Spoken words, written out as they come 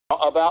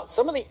about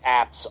some of the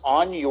apps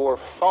on your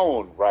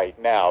phone right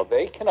now.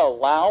 They can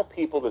allow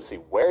people to see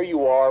where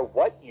you are,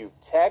 what you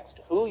text,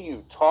 who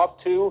you talk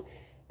to,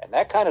 and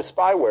that kind of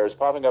spyware is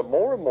popping up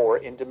more and more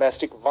in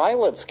domestic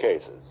violence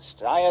cases.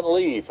 Diane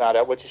Lee found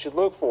out what you should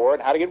look for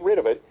and how to get rid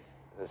of it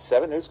in the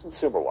 7 News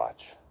Consumer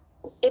Watch.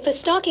 If a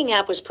stalking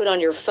app was put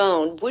on your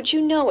phone, would you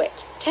know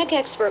it? Tech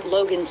expert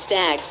Logan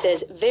Stagg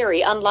says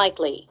very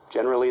unlikely.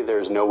 Generally,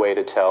 there's no way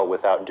to tell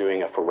without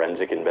doing a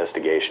forensic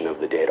investigation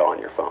of the data on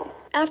your phone.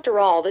 After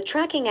all, the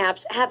tracking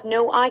apps have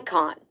no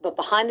icon, but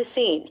behind the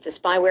scenes, the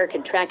spyware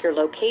can track your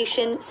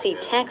location, see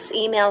texts,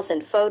 emails,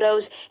 and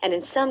photos, and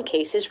in some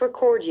cases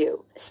record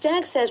you.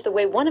 Stagg says the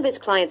way one of his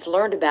clients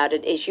learned about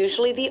it is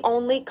usually the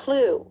only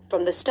clue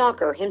from the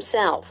stalker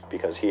himself.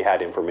 Because he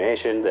had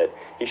information that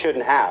he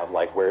shouldn't have,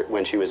 like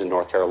when she was in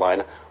North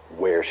Carolina,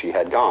 where she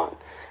had gone,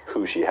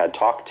 who she had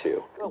talked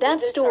to.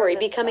 That story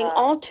becoming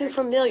all too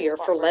familiar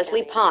for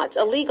Leslie Potts,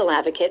 a legal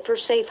advocate for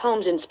safe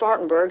homes in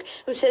Spartanburg,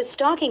 who says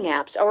stalking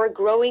apps are a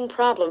growing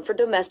problem for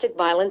domestic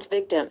violence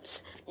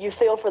victims. You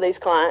feel for these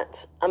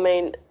clients. I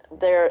mean,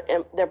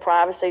 their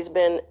privacy's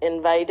been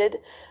invaded.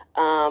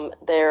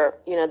 They're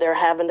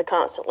having to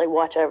constantly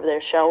watch over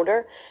their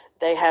shoulder.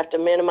 They have to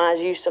minimize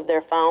use of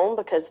their phone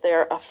because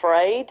they're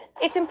afraid.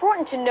 It's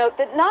important to note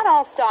that not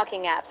all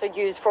stalking apps are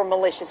used for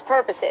malicious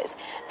purposes.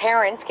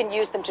 Parents can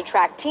use them to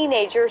track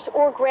teenagers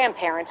or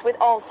grandparents with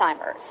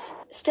Alzheimer's.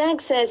 Stagg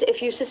says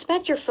if you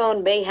suspect your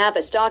phone may have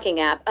a stalking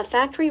app, a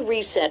factory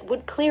reset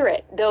would clear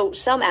it, though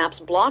some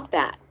apps block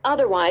that.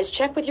 Otherwise,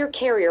 check with your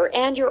carrier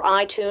and your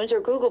iTunes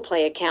or Google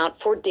Play account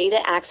for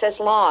data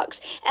access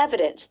logs,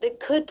 evidence that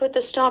could put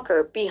the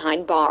stalker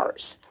behind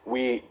bars.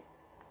 We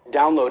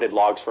downloaded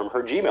logs from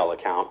her Gmail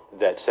account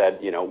that said,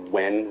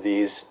 when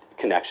these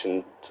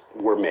connections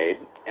were made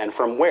and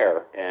from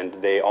where, and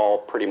they all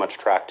pretty much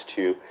tracked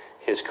to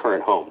his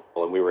current home.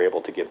 And we were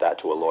able to give that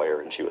to a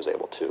lawyer, and she was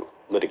able to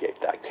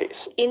litigate that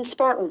case. In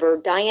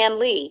Spartanburg, Diane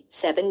Lee,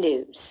 7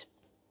 News.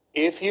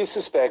 If you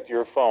suspect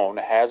your phone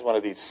has one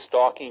of these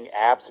stalking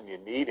apps and you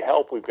need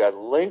help, we've got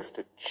links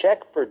to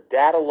check for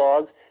data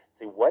logs,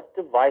 see what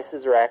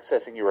devices are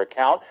accessing your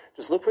account.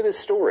 Just look for this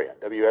story on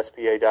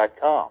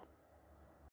WSPA.com.